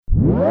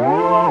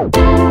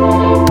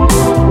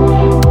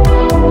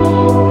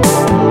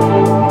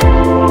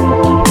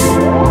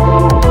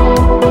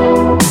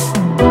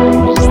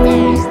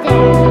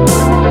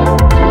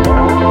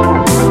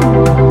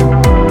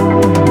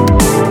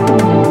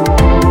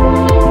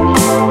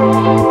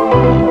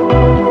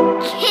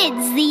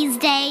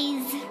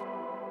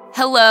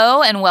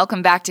Hello and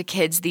welcome back to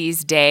Kids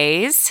These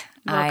Days.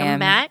 Welcome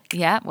back.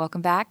 Yeah,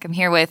 welcome back. I'm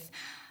here with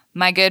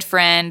my good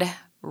friend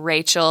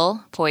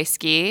Rachel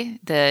Poisky,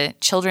 the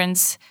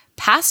children's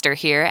pastor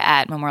here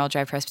at Memorial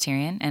Drive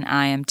Presbyterian, and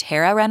I am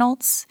Tara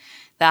Reynolds,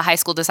 the high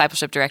school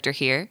discipleship director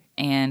here,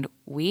 and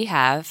we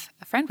have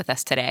a friend with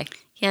us today.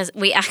 Yes,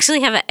 we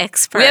actually have an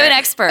expert. We have an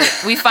expert.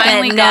 We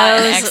finally that got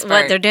an knows expert.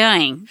 what they're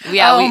doing.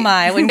 Yeah,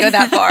 I wouldn't go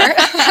that far.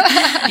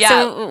 Yeah.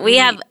 So we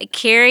have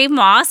Carrie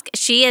Mosk.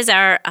 She is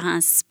our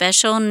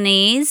special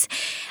needs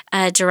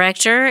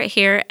director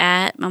here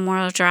at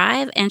Memorial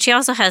Drive, and she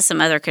also has some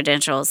other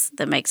credentials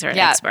that makes her an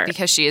expert.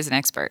 Because she is an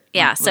expert.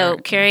 Yeah. So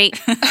Carrie,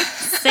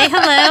 say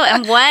hello,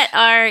 and what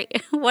are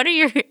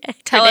your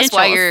Tell us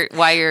credentials?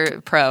 why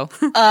you're pro.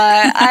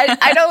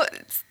 I don't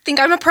think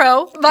I'm a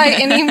pro by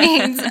any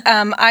means.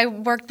 I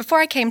worked, before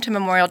I came to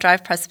Memorial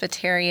Drive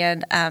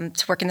Presbyterian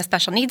to work in the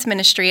special needs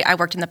ministry, I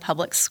worked in the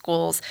public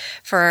schools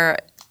for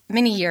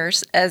many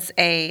years as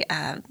a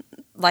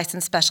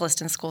licensed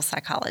specialist in school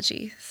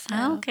psychology.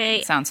 So.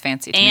 Okay. Sounds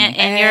fancy to And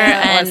me. you're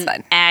It was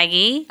an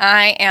Aggie.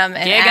 I am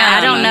an Giga. Aggie.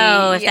 I don't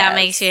know if that Yes.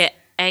 makes you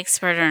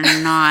expert or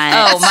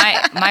not.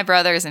 Oh, my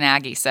brother is an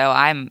Aggie, so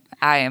I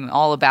am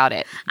all about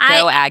it.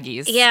 Go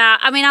Aggies. Yeah,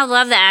 I mean, I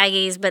love the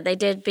Aggies, but they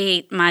did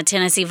beat my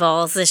Tennessee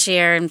Vols this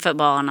year in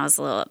football, and I was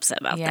a little upset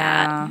about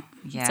that.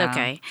 Yeah. It's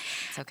okay.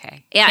 It's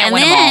okay. Yeah, Can't and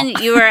win 'em all.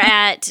 then you were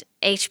at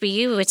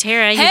HBU with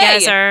Tara. You Hey!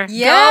 guys are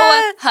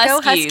Yeah. Go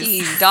Go Huskies.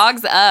 Huskies.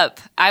 Dogs up.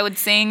 I would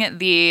sing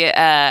the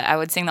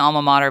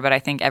alma mater, but I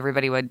think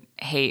everybody would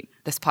hate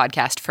this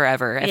podcast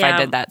forever if I Yeah,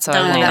 did that. So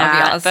don't I do won't.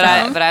 that. That'd be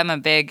awesome. But I'm a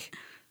big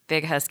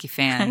Husky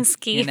fan.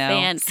 Husky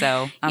fan.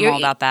 So I'm You're- all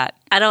about that.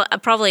 I don't.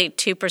 Probably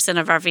 2%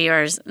 of our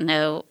viewers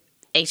know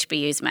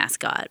HBU's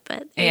mascot,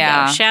 but there you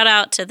Yeah. go. Shout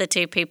out to the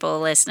 2 people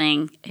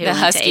listening who The went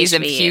Huskies to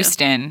of HBU.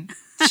 Houston.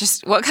 It's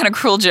just what kind of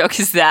cruel joke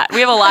is that? We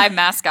have a live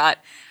mascot.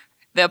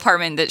 The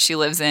apartment that she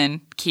lives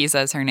in,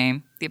 Kiza is her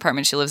name. The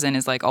apartment she lives in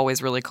is like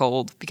always really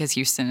cold because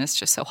Houston is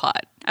just so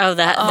hot. Oh,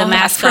 the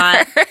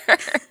mascot.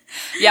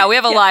 Yeah, we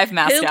have a live Who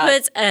mascot.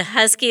 puts a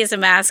husky as a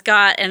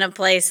mascot in a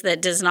place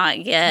that does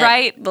not get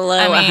right below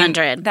I mean,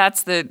 100?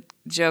 That's the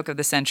joke of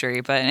the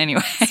century. But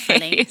anyway,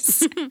 funny.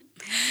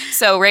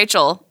 So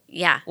Rachel,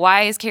 Yeah.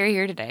 why is Carrie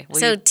here today? Will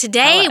So you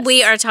today tell us?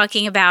 we are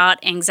talking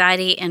about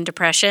anxiety and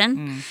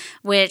depression,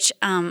 which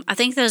I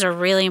think those are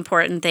really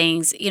important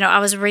things. You know, I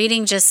was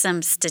reading just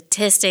some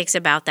statistics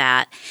about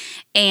that,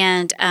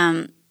 and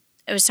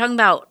it was talking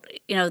about,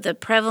 you know, the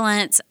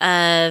prevalence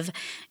of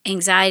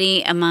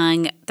anxiety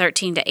among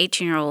 13 to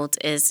 18-year-olds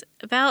is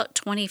about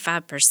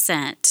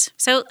 25%.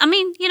 So, I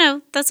mean, you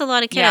know, that's a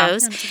lot of Yeah.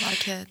 kiddos. That's a lot of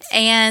kids.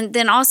 And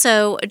then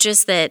also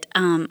just that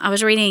I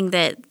was reading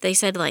that they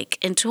said like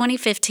in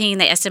 2015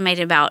 they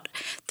estimated about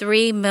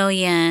 3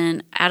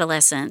 million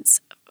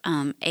adolescents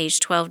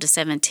aged 12 to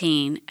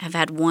 17 have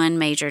had one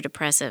major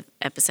depressive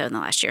episode in the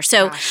last year.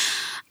 So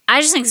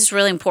I just think it's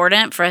really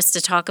important for us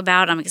to talk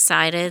about. I'm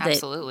excited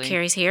Absolutely. that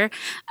Carrie's here.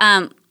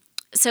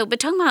 But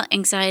talking about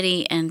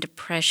anxiety and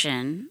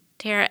depression,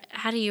 Tara,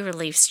 how do you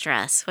relieve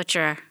stress? What's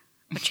your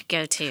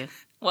go-to?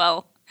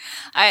 Well,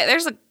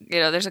 there's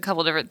a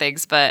couple different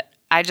things, but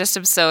I just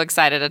am so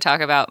excited to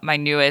talk about my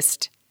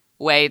newest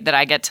way that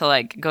I get to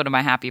like go to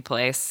my happy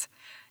place.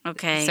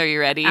 Okay. So you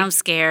ready? I'm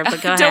scared, but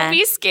go ahead. Don't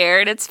be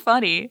scared. It's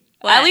funny.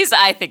 What? At least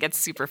I think it's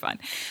super fun.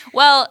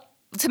 Well,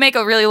 to make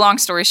a really long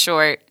story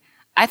short,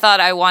 I thought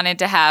I wanted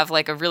to have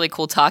like a really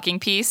cool talking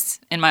piece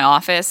in my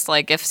office,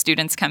 like if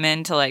students come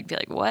in to like be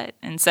like, what?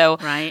 And so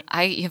Right.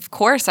 I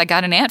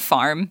got an ant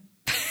farm.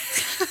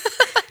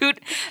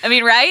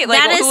 Right? Like,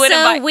 That is who would so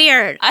invite-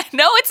 weird. I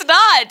know it's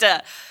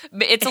not.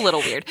 It's a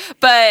little weird,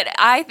 but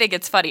I think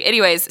it's funny.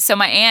 Anyways, so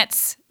my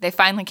aunts, they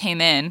finally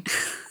came in.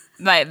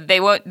 They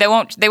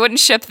wouldn't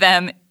ship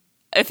them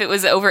if it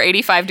was over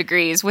 85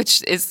 degrees,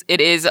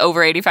 it is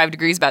over 85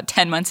 degrees about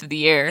 10 months of the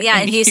year. Yeah,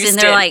 in Houston,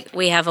 they're like,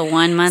 we have a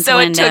 1 month so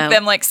window. it took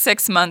them like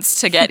 6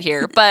 months to get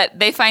here, but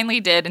they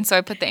finally did. And so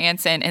I put the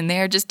ants in, and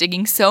they're just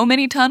digging so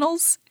many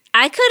tunnels.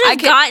 I could have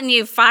gotten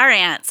you fire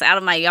ants out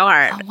of my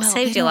yard.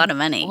 Saved you a lot of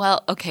money.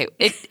 Well, okay,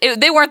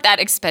 they weren't that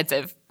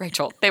expensive,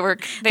 Rachel.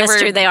 That's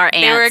true, they are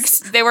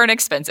ants. They weren't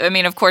expensive. I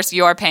mean, of course,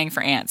 you are paying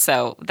for ants,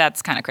 so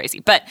that's kind of crazy.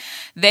 But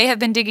they have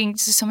been digging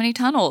so many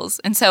tunnels,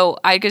 and so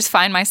I just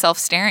find myself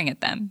staring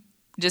at them.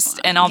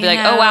 And I'll be like,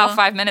 oh, wow,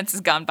 5 minutes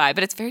has gone by.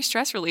 But it's very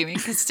stress relieving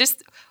because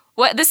just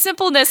the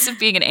simpleness of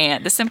being an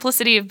ant, the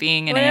simplicity of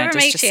being an ant. Whatever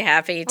makes you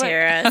happy,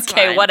 Tara. It's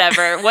Okay, fine.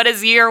 whatever. What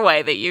is your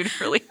way that you'd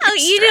relieve Oh,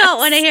 you stress? don't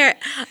want to hear it.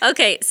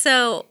 Okay,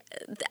 so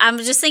I'm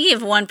just thinking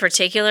of one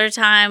particular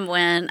time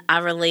when I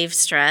relieved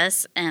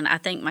stress, and I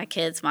think my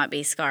kids might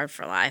be scarred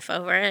for life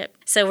over it.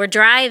 So we're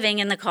driving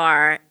in the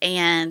car,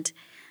 and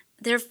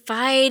they're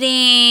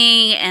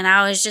fighting, and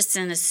I was just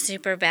in a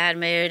super bad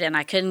mood, and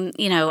I couldn't,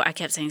 I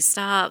kept saying,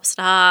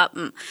 stop,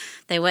 and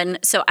they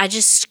wouldn't. So I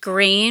just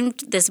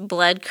screamed this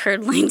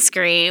blood-curdling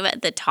scream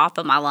at the top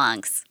of my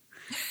lungs.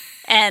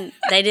 And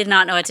they did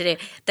not know what to do.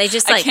 They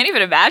just I can't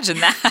even imagine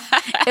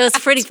that. It was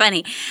pretty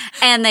funny.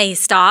 And they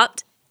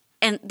stopped,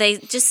 and they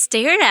just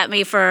stared at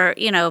me for,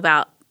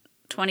 about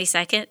 20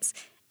 seconds.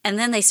 And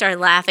then they started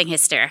laughing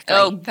hysterically.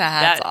 Oh,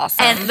 That's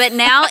awesome. But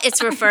now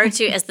it's referred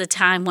to as the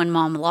time when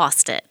Mom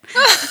lost it.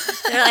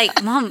 They're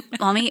like,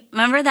 Mommy,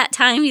 remember that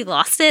time you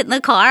lost it in the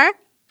car?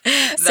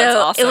 So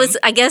awesome.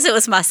 I guess it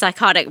was my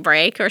psychotic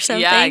break or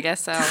something. Yeah, I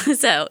guess so.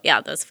 So,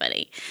 yeah, that was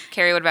funny.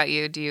 Carrie, what about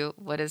you?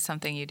 What is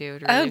something you do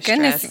to relieve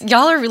goodness, stress?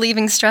 y'all are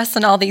relieving stress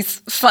in all these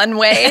fun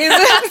ways.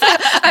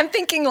 I'm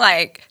thinking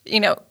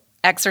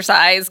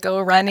exercise, go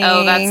running,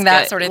 that's that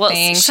good. sort of Well,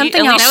 thing.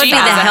 something else would be the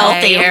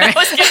healthier.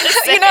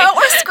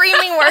 Or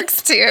screaming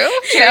works too.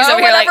 Carrie's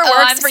over here Whatever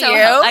works for you.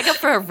 I go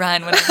for a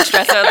run when I'm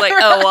stressed. I was like,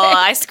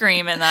 I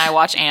scream and then I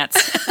watch ants.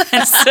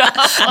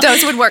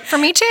 Those would work for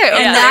me too. And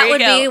Yeah, that there you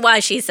would go. be why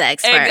she's the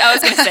expert. I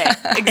was going to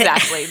say,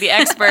 exactly. The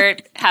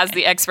expert has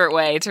the expert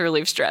way to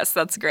relieve stress.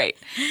 That's great.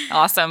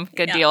 Awesome.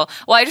 Good deal.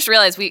 Well, I just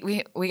realized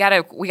we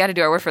gotta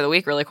do our word for the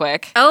week really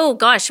quick. Oh,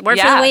 gosh, word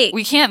for the week.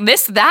 We can't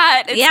miss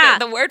that. It's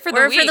the word for the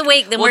week. Word for the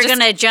week. Then we're going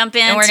to jump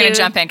in. And we're going to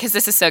jump in because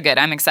this is so good.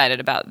 I'm excited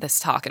about this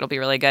talk. It'll be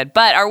really good.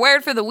 But our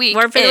word for the week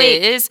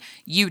is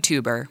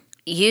YouTuber.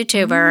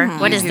 YouTuber.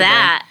 What is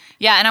that?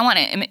 Yeah,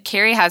 and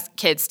Carrie has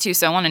kids too,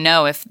 so I want to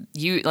know if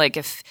the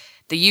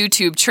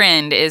YouTube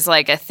trend is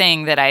like a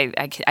thing that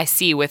I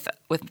see with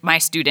my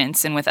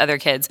students and with other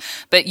kids.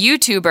 But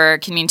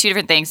YouTuber can mean two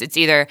different things. It's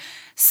either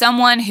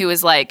someone who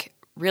is like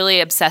really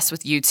obsessed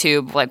with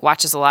YouTube, like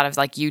watches a lot of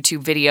like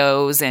YouTube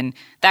videos, and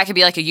that could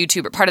be like a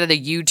YouTuber, part of the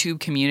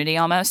YouTube community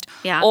almost.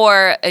 Yeah.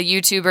 Or a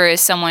YouTuber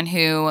is someone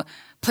who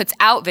puts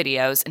out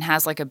videos and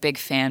has like a big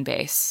fan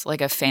base,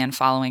 like a fan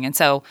following. And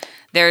so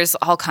there's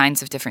all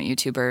kinds of different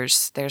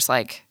YouTubers. There's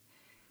like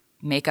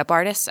makeup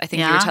artists. I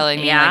think you were telling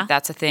me like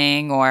that's a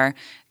thing, or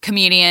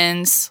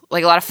comedians,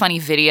 like a lot of funny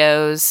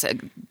videos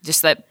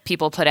just that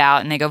people put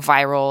out and they go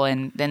viral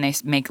and then they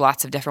make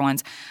lots of different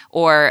ones.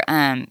 Or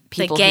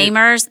people the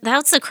gamers.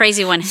 That's a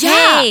crazy one.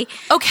 Yeah. Hey,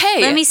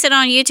 okay. let me sit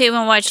on YouTube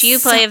and watch you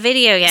play a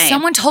video game.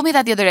 Someone told me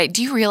that the other day.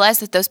 Do you realize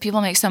that those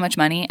people make so much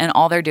money and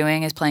all they're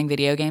doing is playing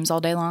video games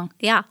all day long?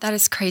 Yeah. That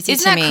is crazy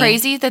Isn't to that me.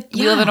 crazy that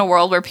we live in a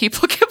world where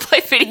people can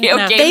play video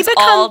games They become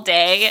all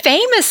day?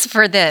 famous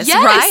for this,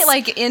 Yes. right?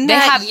 Like in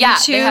that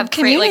YouTube they have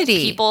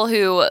community. people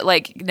who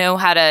like know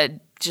how to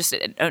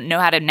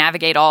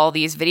navigate all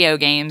these video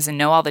games and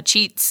know all the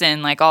cheats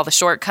and like all the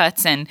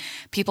shortcuts, and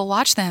people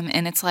watch them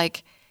and it's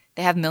like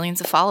they have millions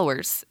of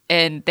followers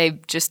and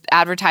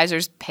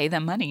advertisers pay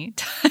them money.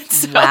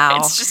 So Wow.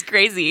 It's just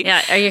crazy.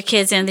 Yeah. Are your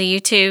kids in the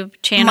YouTube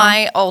channel?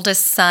 My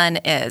oldest son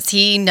is.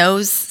 He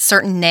knows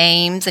certain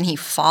names and he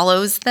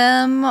follows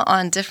them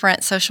on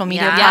different social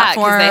media Yeah,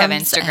 platforms. because they have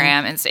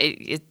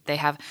Instagram and they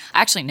have.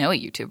 I actually know a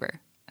YouTuber,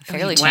 a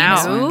fairly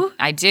famous Wow. one.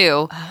 I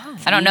do.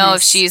 I don't know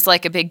if she's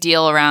like a big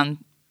deal around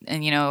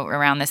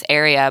this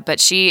area, but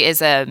she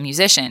is a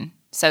musician.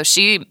 So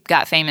she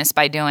got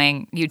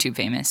YouTube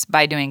famous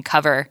by doing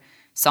cover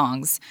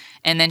songs,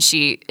 and then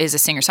she is a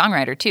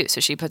singer-songwriter too. So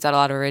she puts out a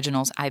lot of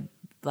originals. I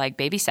like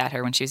babysat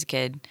her when she was a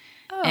kid.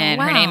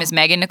 And her name is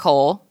Megan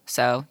Nicole.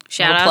 So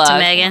Shout little out to plug.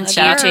 Megan's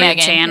Shout out to YouTube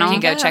Megan. channel. You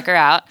can go check her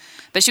out.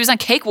 But she was on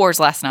Cake Wars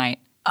last night.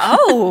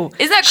 Oh,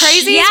 Isn't that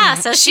crazy? Yeah,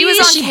 so she was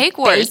on Cake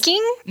Wars.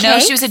 baking No,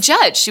 cakes? she was a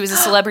judge. She was a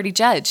celebrity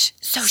judge.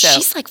 So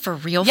she's like for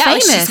real yeah,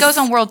 like famous. she goes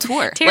on world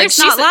tour. Tara's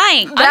like, not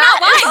lying. I'm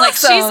not lying. Like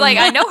she's awesome. like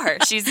I know her.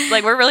 She's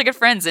like we're really good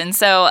friends, and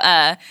so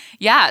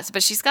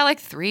but she's got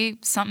like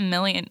 3-something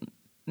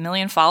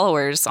million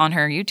followers on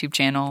her YouTube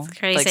channel.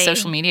 crazy. Like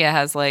social media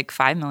has like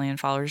 5 million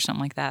followers,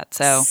 something like that.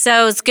 So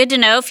it's good to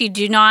know if you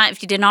did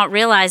not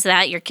realize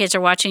that your kids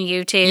are watching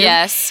YouTube.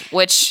 yes,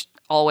 which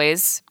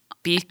always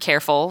be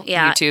careful.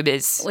 Yeah. YouTube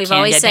is. We've can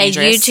always get said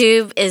dangerous.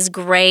 YouTube is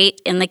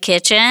great in the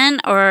kitchen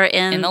or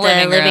in the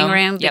living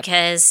room Yep.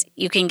 because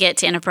you can get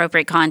to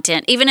inappropriate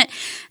content. Even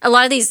a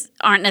lot of these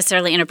aren't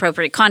necessarily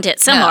inappropriate content.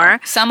 Some are.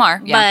 Some are.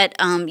 Yeah.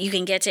 But you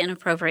can get to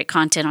inappropriate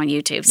content on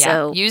YouTube. Yeah.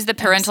 So use the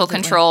parental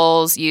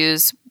controls.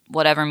 Use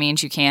whatever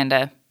means you can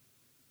to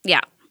yeah.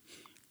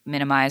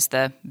 minimize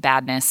the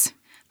badness,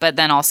 but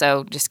then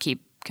also just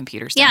keep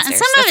computers Yeah, downstairs.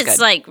 and some That's of it's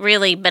good. like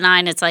really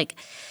benign. It's like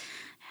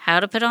how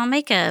to put on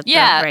makeup,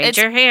 Yeah, or braid it's-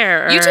 your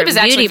hair, or YouTube is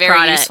actually beauty very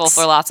products. useful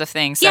for lots of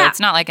things. So Yeah. it's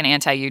not like an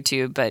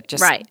anti-YouTube, but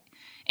just Right.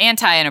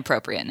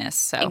 anti-inappropriateness.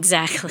 So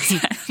Exactly.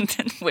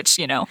 which,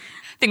 I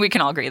think we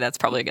can all agree that's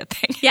probably a good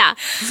thing. Yeah.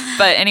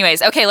 But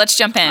anyways, okay, let's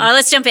jump in.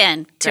 Let's jump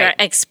in to our Great.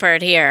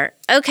 expert here.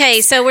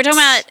 Okay, so we're talking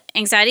about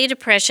anxiety,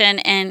 depression,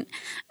 and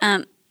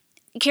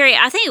Carrie,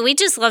 I think we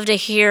just love to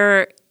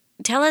hear.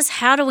 Tell us,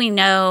 how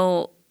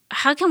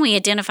can we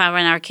identify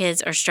when our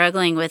kids are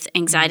struggling with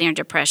anxiety or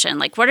depression?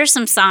 Like, what are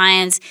some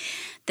signs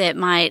that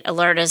might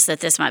alert us that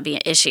this might be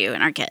an issue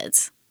in our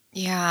kids?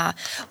 Yeah.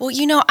 Well,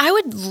 I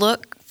would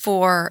look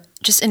for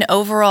just an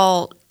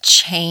overall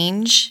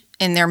change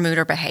in their mood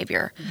or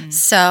behavior.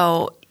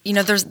 So,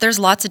 there's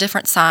lots of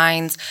different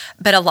signs,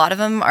 but a lot of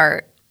them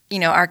are,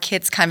 our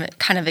kids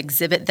kind of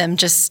exhibit them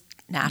just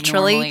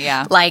naturally. Normally,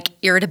 yeah. Like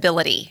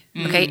irritability.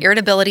 Okay,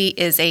 irritability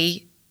is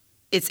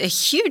it's a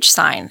huge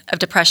sign of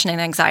depression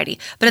and anxiety,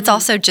 but it's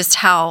also just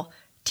how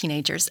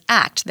teenagers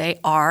act. They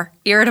are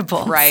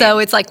irritable. Right. So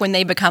it's like when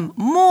they become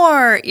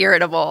more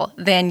irritable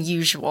than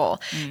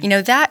usual,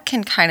 that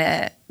can kind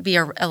of be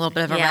a little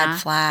bit of a red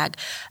flag.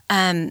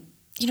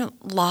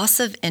 Loss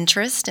of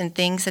interest in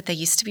things that they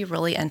used to be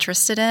really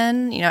interested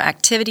in,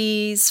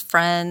 activities,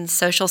 friends,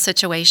 social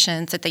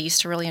situations that they used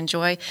to really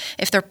enjoy.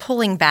 If they're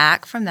pulling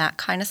back from that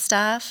kind of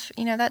stuff,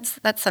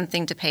 that's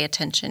something to pay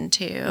attention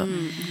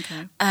to.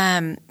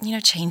 Okay.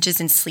 Changes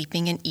in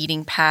sleeping and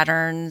eating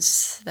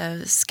patterns,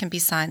 those can be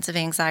signs of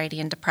anxiety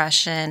and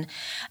depression.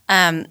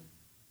 And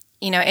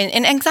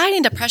anxiety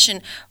and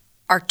depression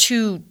are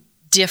two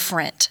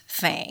different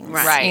things.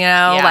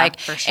 Right.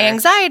 For sure.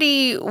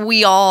 Anxiety,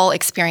 we all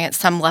experience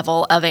some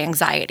level of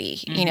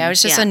anxiety.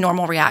 It's just a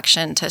normal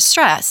reaction to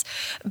stress.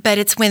 But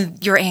it's when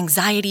your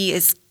anxiety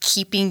is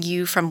keeping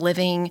you from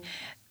living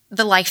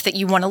the life that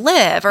you want to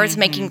live, or it's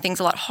making things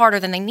a lot harder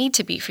than they need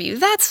to be for you.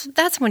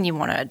 That's when you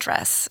want to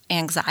address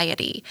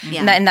anxiety.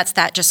 And that's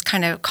that just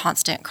kind of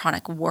constant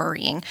chronic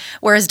worrying.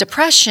 Whereas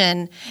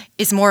depression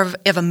is more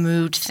of a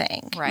mood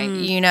thing. Right.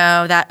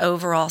 That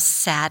overall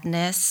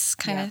sadness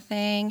kind of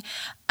thing.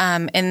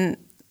 And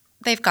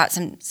they've got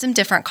some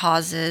different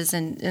causes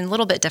and a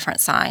little bit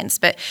different signs.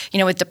 But,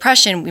 with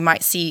depression, we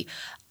might see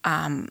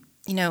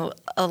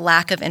a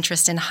lack of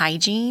interest in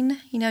hygiene,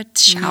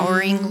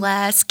 showering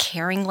less,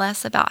 caring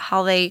less about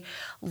how they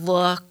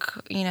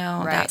look,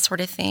 that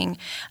sort of thing.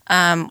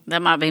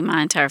 That might be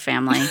my entire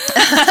family.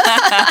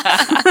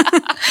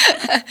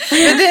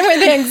 But then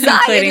with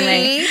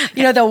anxiety,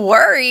 the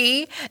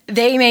worry,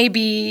 they may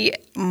be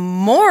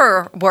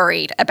more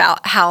worried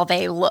about how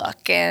they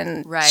look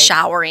and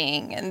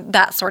showering and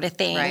that sort of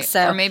thing. Right.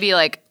 So, or maybe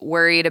like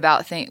worried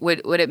about things.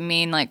 Would it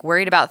mean like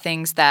worried about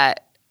things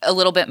that a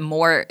little bit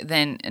more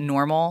than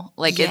normal?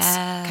 Like it's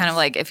kind of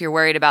like if you're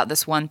worried about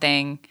this one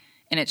thing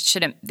and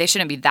they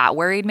shouldn't be that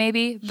worried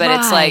maybe, but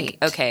it's like,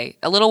 okay,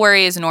 a little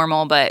worry is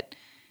normal, but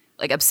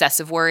like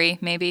obsessive worry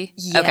maybe?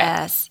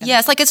 Yes. Okay.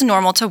 Yes, like it's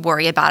normal to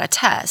worry about a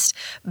test,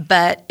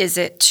 but is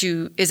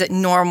it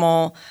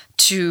normal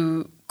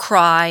to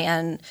cry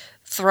and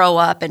throw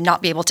up and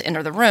not be able to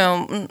enter the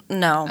room?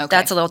 No,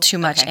 that's a little too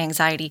much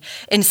anxiety.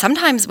 And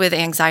sometimes with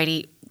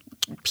anxiety,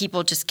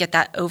 people just get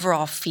that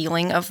overall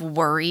feeling of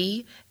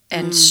worry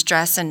and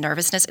stress and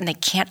nervousness, and they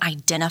can't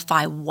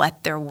identify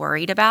what they're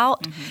worried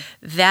about.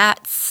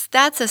 That's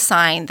a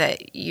sign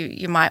that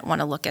you might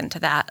want to look into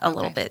that a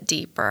little bit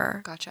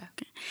deeper. Gotcha.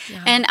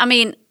 Yeah. And I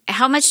mean,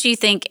 how much do you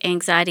think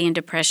anxiety and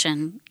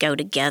depression go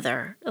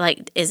together?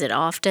 Like, is it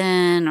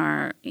often,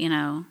 or do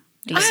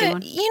you see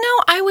one?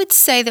 I would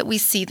say that we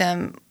see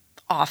them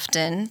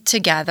often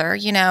together,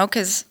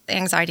 because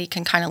anxiety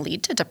can kind of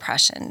lead to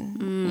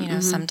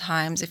depression.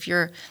 Sometimes if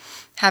you're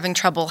having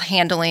trouble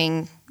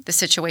handling the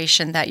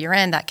situation that you're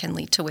in, that can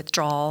lead to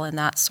withdrawal and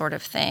that sort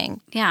of thing.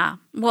 Yeah.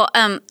 Well,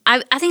 I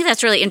think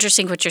that's really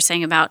interesting what you're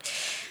saying about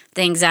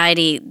the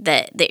anxiety,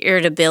 the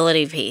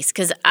irritability piece,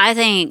 because I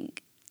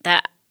think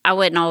that I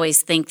wouldn't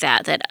always think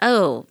that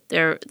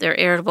they're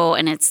irritable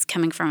and it's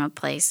coming from a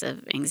place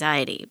of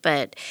anxiety,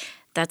 but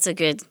that's a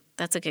good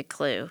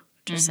clue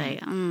to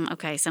say,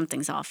 okay,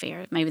 something's off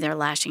here. Maybe they're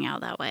lashing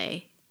out that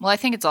way. Well, I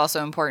think it's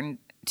also important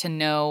to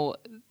know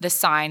the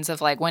signs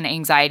of like when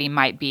anxiety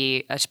might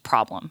be a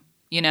problem,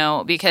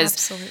 because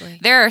Absolutely.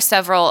 There are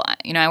several,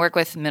 I work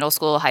with middle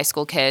school, high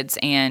school kids,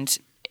 and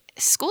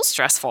school's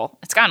stressful.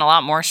 It's gotten a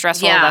lot more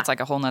stressful. Yeah. That's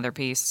like a whole nother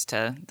piece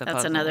to the puzzle.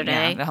 That's another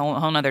day. Yeah, a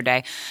whole nother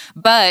day.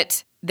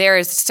 But there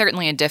is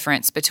certainly a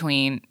difference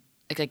between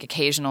like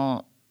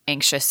occasional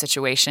anxious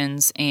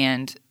situations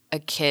and a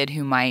kid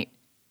who might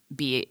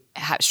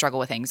struggle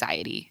with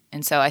anxiety.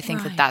 And so I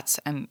think that's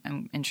I'm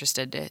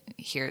interested to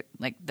hear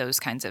like those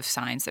kinds of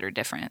signs that are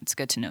different. It's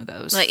good to know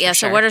those. But yeah,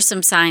 so what are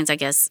some signs, I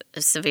guess,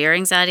 of severe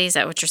anxiety? Is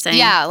that what you're saying?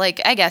 Yeah,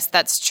 like I guess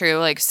that's true.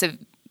 Like so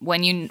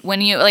when you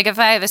like if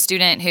I have a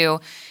student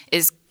who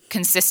is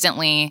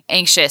consistently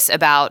anxious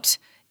about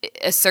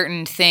a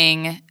certain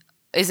thing,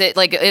 is it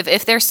like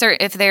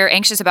if they're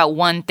anxious about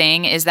one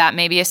thing, is that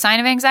maybe a sign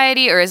of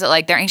anxiety, or is it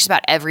like they're anxious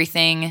about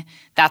everything?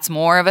 That's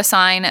more of a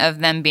sign of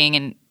them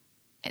being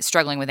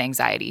struggling with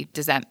anxiety.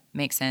 Does that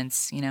make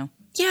sense?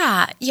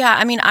 Yeah.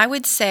 I mean, I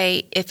would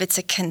say if it's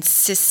a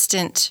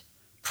consistent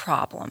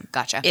problem.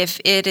 Gotcha.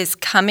 If it is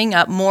coming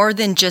up more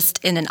than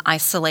just in an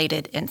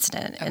isolated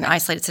incident, an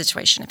isolated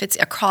situation, if it's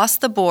across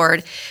the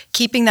board,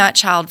 keeping that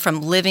child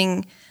from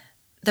living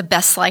the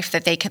best life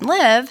that they can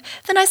live,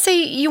 then I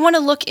say you want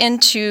to look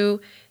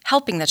into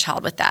helping the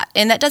child with that.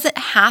 And that doesn't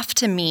have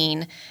to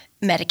mean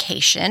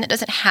medication. It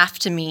doesn't have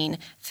to mean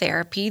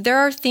therapy. There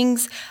are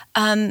things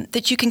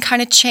that you can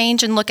kind of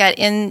change and look at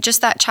in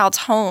just that child's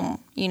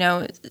home,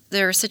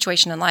 their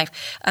situation in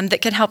life,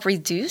 that can help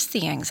reduce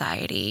the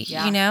anxiety.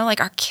 Yeah. Like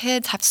our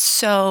kids have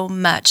so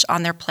much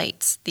on their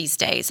plates these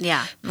days.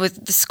 Yeah.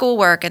 With the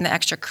schoolwork and the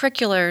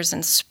extracurriculars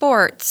and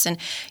sports. And,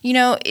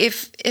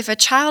 if a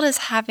child is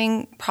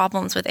having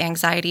problems with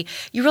anxiety,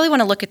 you really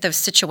want to look at those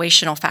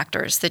situational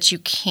factors that you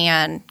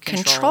can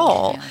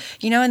control.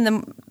 Yeah.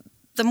 And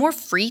the more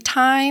free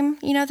time,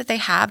 that they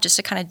have just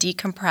to kind of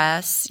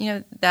decompress,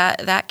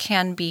 that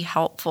can be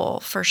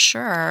helpful for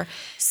sure.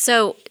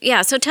 So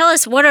tell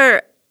us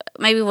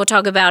maybe we'll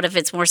talk about if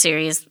it's more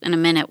serious in a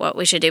minute what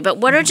we should do, but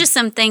what are just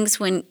some things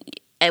when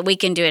we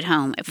can do at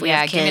home if we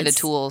have kids? Give me the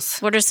tools.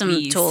 What are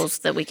some tools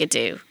that we could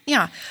do?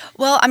 Yeah.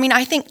 Well,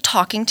 I think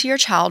talking to your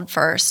child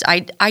first,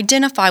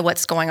 identify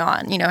what's going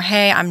on.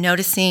 Hey, I'm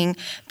noticing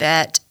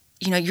that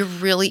you're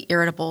really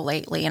irritable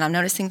lately, and I'm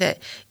noticing that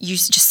you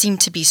just seem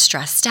to be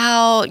stressed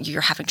out.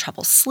 You're having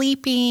trouble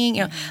sleeping.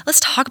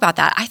 Let's talk about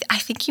that. I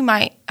think you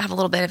might have a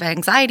little bit of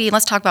anxiety, and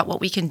let's talk about what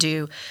we can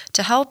do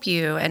to help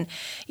you. And,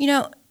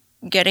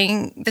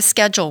 getting the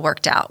schedule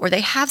worked out where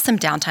they have some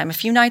downtime a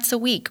few nights a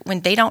week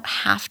when they don't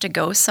have to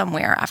go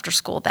somewhere after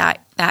school.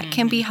 That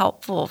can be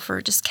helpful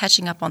for just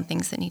catching up on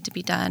things that need to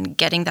be done,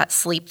 getting that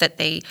sleep that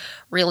they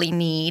really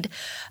need.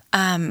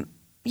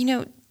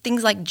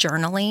 Things like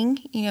journaling,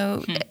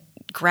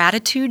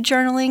 gratitude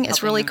journaling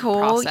is really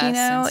cool.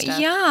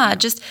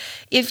 Just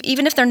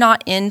even if they're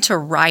not into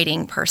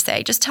writing per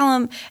se, just tell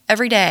them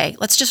every day,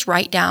 let's just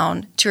write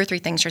down 2 or 3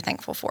 things you're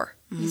thankful for.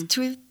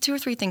 Two or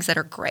three things that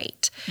are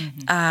great.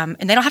 And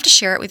they don't have to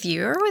share it with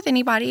you or with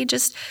anybody,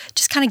 just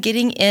kind of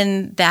getting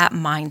in that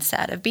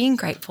mindset of being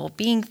grateful,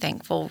 being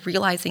thankful,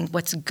 realizing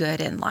what's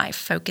good in life,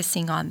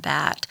 focusing on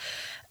that.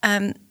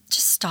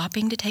 Just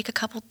stopping to take a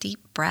couple deep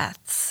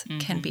breaths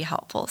can be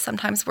helpful.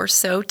 Sometimes we're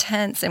so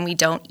tense and we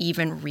don't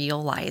even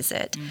realize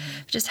it.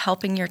 Just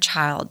helping your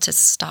child to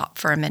stop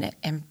for a minute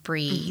and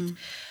breathe.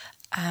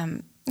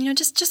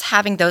 Just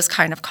having those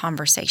kind of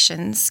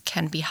conversations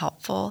can be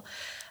helpful.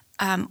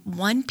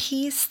 One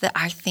piece that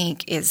I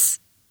think is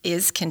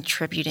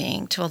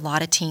contributing to a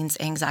lot of teens'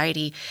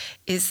 anxiety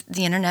is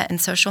the internet and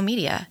social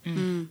media.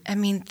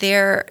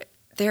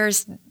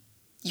 There's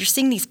you're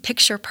seeing these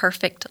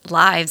picture-perfect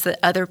lives that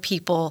other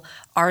people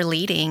are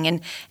leading,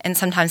 and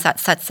sometimes that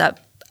sets up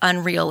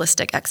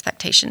unrealistic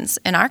expectations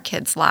in our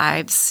kids'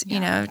 lives,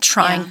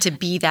 trying to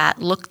be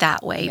that, look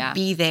that way,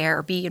 be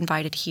there, be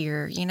invited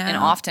here, And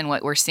often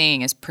what we're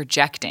seeing is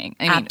projecting.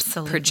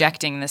 Absolutely.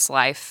 Projecting this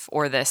life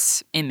or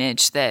this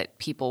image that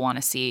people want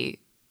to see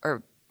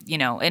or,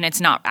 and it's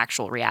not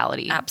actual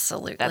reality.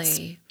 Absolutely.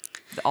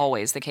 That's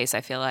always the case, I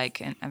feel like.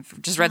 And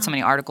I've just read so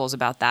many articles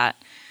about that,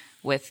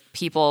 with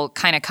people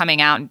kind of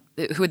coming out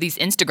who are these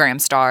Instagram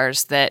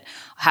stars that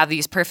have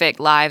these perfect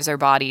lives or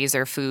bodies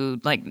or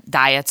food, like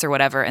diets or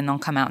whatever, and they'll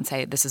come out and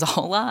say, this is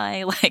all a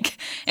lie. Like,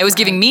 it was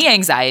giving me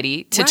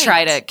anxiety to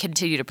try to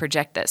continue to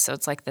project this. So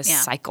it's like this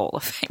cycle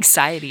of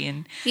anxiety.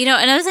 And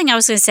another thing I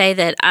was going to say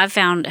that I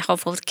found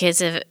helpful to kids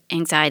of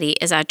anxiety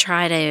is I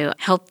try to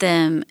help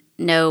them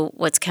know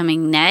what's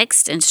coming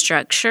next and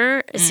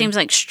structure. It seems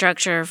like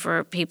structure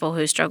for people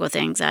who struggle with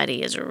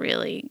anxiety is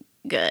really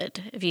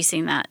good. Have you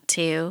seen that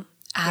too?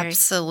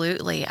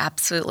 Absolutely.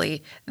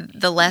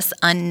 The less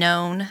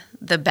unknown,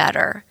 the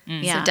better.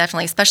 So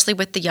definitely, especially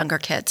with the younger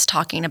kids,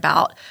 talking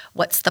about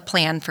what's the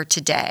plan for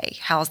today?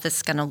 How's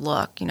this going to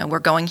look? We're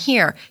going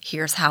here.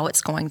 Here's how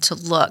it's going to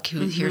look.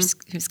 Here's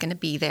who's going to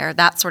be there?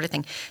 That sort of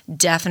thing.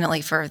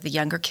 Definitely for the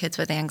younger kids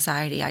with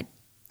anxiety, I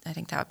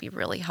think that would be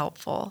really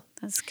helpful.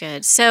 That's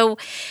good. So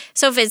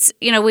if it's,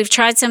 we've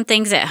tried some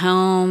things at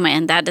home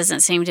and that doesn't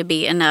seem to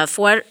be enough,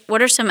 what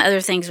are some other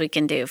things we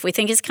can do? If we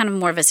think it's kind of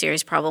more of a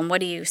serious problem, what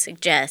do you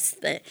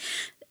suggest the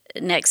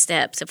next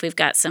steps if we've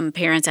got some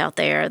parents out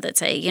there that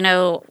say,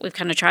 we've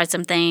kind of tried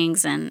some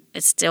things and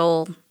it's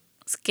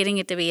getting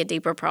it to be a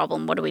deeper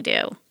problem. What do we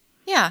do?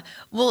 Yeah.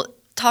 Well,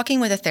 talking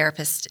with a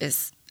therapist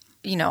is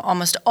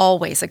almost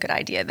always a good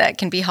idea. That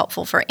can be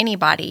helpful for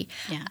anybody.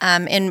 Yeah.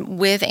 And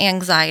with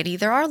anxiety,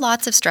 there are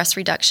lots of stress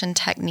reduction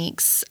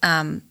techniques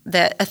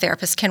that a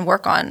therapist can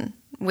work on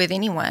with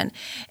anyone.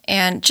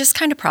 And just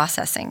kind of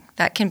processing,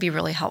 that can be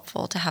really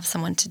helpful to have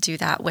someone to do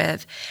that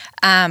with.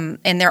 And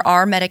there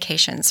are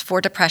medications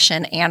for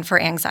depression and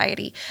for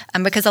anxiety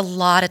because a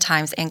lot of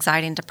times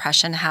anxiety and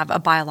depression have a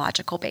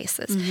biological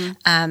basis.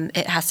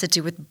 It has to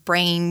do with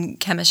brain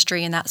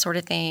chemistry and that sort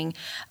of thing.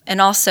 And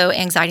also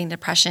anxiety and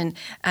depression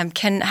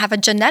can have a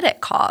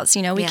genetic cause.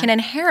 We can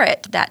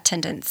inherit that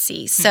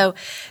tendency. So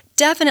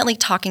definitely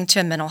talking to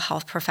a mental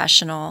health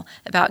professional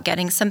about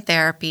getting some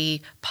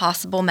therapy,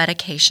 possible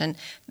medication,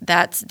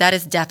 that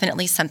is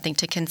definitely something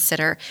to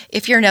consider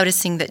if you're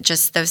noticing that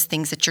just those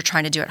things that you're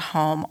trying to do at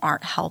home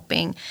aren't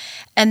helping.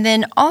 And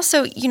then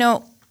also,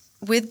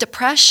 with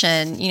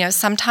depression,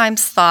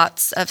 sometimes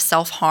thoughts of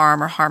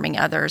self-harm or harming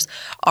others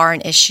are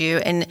an issue.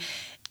 And,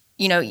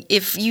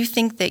 if you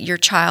think that your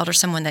child or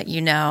someone that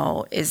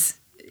is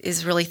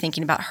is really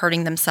thinking about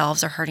hurting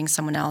themselves or hurting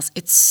someone else,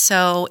 it's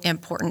so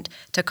important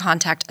to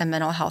contact a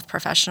mental health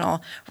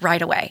professional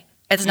right away.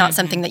 It's not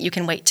something that you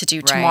can wait to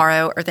do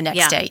tomorrow or the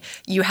next day.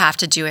 You have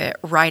to do it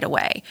right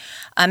away.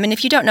 And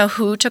if you don't know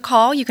who to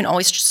call, you can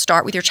always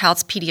start with your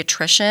child's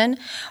pediatrician,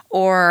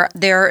 or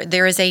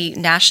there is a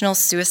national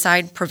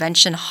suicide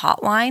prevention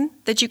hotline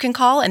that you can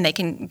call, and they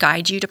can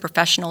guide you to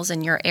professionals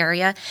in your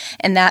area.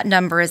 And that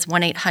number is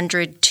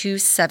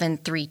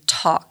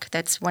 1-800-273-TALK.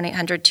 That's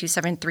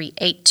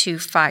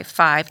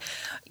 1-800-273-8255.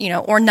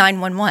 Or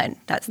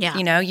 911. That's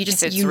you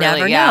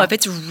never know. If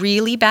it's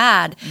really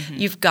bad,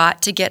 you've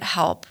got to get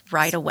help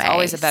right away. It's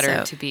always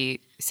better to be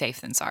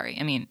safe than sorry.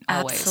 I mean,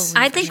 always.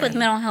 Absolutely. I think with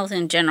mental health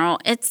in general,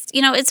 it's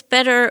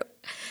better.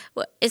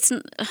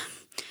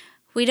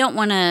 We don't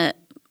want to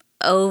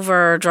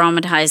over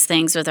dramatize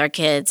things with our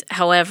kids.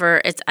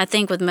 However, I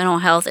think with mental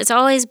health, it's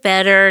always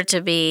better to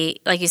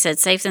be, like you said,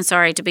 safe than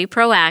sorry, to be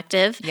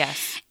proactive.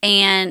 Yes.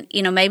 And,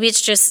 maybe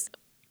it's just,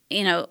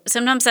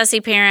 sometimes I see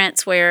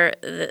parents where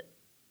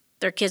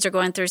their kids are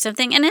going through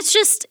something, and it's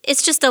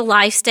just a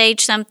life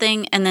stage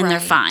something, and then they're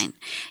fine.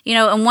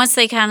 And once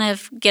they kind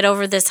of get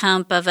over this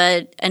hump of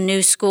a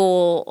new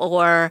school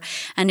or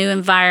a new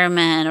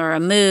environment or a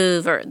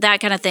move or that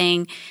kind of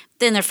thing,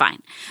 then they're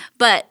fine.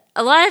 But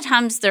a lot of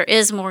times there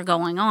is more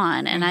going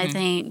on, and I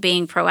think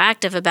being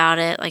proactive about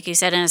it, like you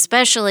said, and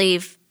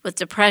especially with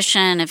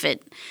depression, if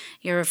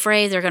you're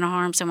afraid they're going to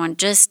harm someone,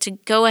 just to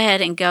go ahead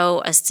and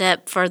go a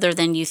step further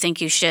than you think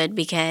you should,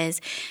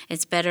 because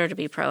it's better to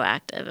be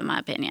proactive, in my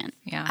opinion.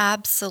 Yeah,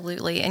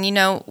 absolutely. And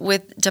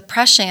with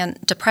depression,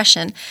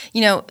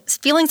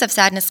 feelings of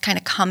sadness kind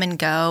of come and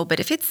go. But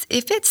if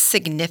it's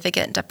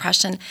significant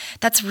depression,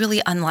 that's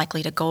really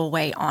unlikely to go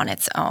away on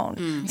its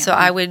own. So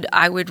I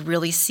would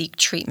really seek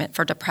treatment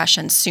for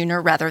depression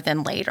sooner rather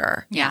than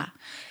later. Yeah,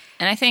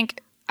 and I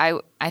think I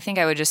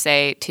would just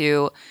say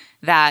too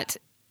that,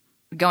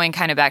 going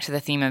kind of back to the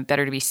theme of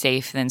better to be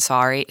safe than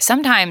sorry,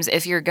 sometimes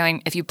if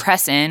you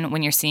press in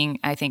when you're seeing,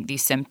 I think,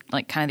 these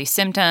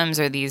symptoms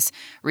or these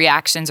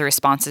reactions or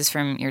responses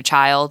from your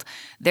child,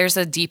 there's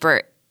a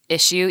deeper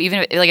issue.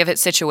 Even if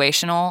it's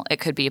situational, it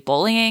could be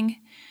bullying,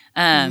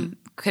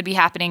 could be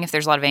happening if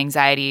there's a lot of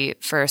anxiety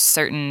for a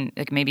certain,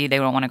 maybe they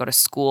don't want to go to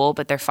school,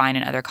 but they're fine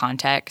in other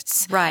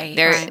contexts. Right.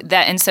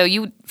 And so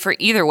for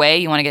either way,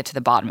 you want to get to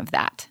the bottom of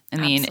that. I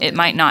mean, Absolutely. It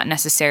might not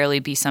necessarily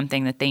be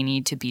something that they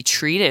need to be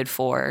treated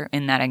for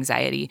in that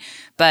anxiety,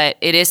 but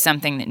it is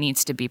something that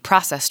needs to be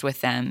processed with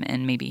them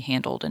and maybe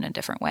handled in a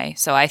different way.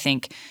 So I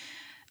think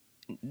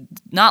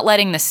not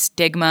letting the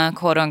stigma,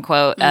 quote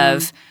unquote,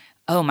 of,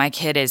 oh, my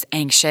kid is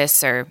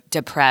anxious or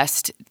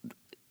depressed,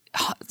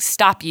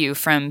 stop you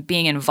from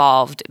being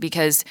involved,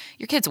 because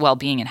your kid's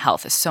well-being and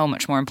health is so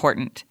much more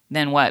important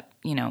than what,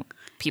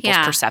 people's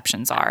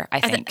perceptions are, I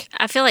think.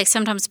 I feel like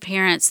sometimes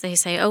parents, they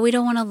say, oh, we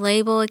don't want to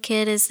label a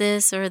kid as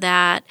this or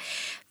that.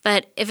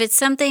 But if it's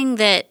something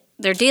that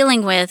they're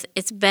dealing with,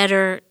 it's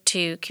better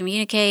to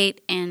communicate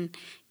and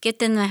get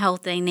them the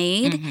help they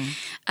need,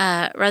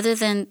 rather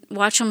than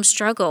watch them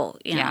struggle.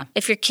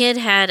 If your kid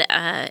had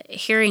a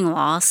hearing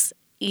loss,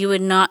 you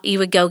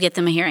would go get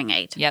them a hearing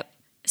aid. Yep.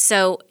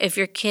 So if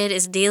your kid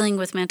is dealing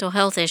with mental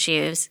health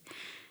issues,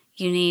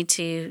 you need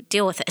to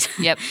deal with it.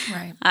 Yep.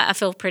 Right. I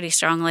feel pretty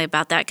strongly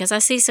about that, because I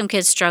see some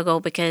kids struggle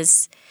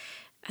because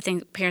I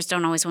think parents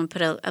don't always want to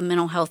put a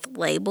mental health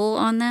label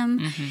on them,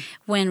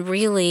 when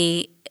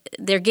really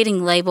they're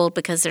getting labeled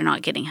because they're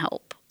not getting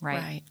help.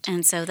 Right.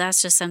 And so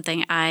that's just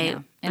something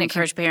I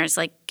encourage parents,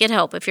 get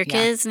help if your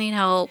kids need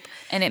help.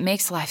 And it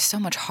makes life so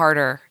much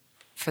harder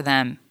for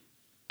them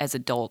as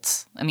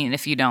adults. I mean,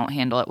 if you don't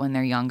handle it when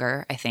they're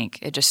younger, I think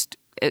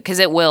because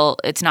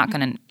it's not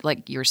going to,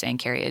 like you were saying,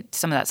 Carrie,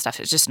 some of that stuff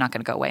is just not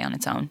going to go away on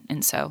its own.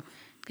 And so,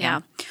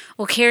 yeah.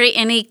 Well, Carrie,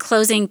 any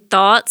closing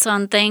thoughts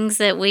on things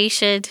that we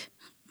should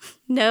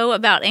know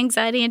about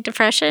anxiety and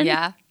depression?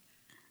 Yeah.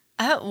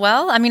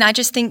 I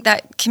just think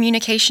that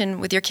communication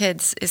with your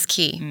kids is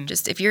key.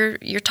 Just if you're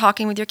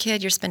talking with your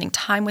kid, you're spending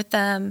time with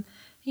them,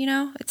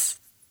 it's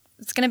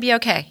going to be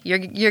okay.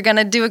 You're going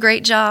to do a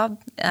great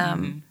job.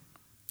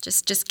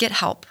 Just get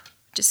help.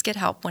 Just get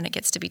help when it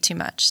gets to be too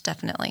much,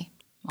 definitely.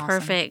 Awesome.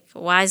 Perfect.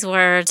 Wise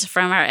words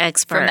from our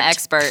expert. From the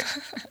expert.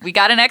 We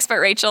got an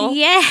expert, Rachel.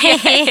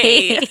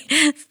 Yay!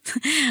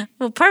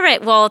 Well,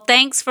 perfect. Well,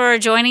 thanks for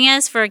joining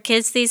us for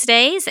Kids These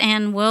Days,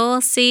 and we'll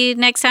see you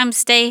next time.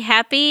 Stay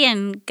happy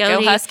and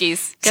go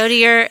Huskies. Go to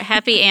your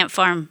happy ant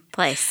farm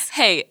place.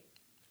 Hey,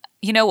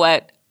 you know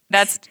what?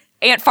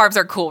 Ant farms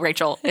are cool,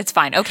 Rachel. It's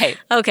fine. Okay.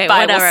 Okay,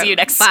 bye. Whatever. We'll see you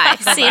next time.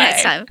 Bye. See you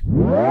next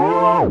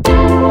time.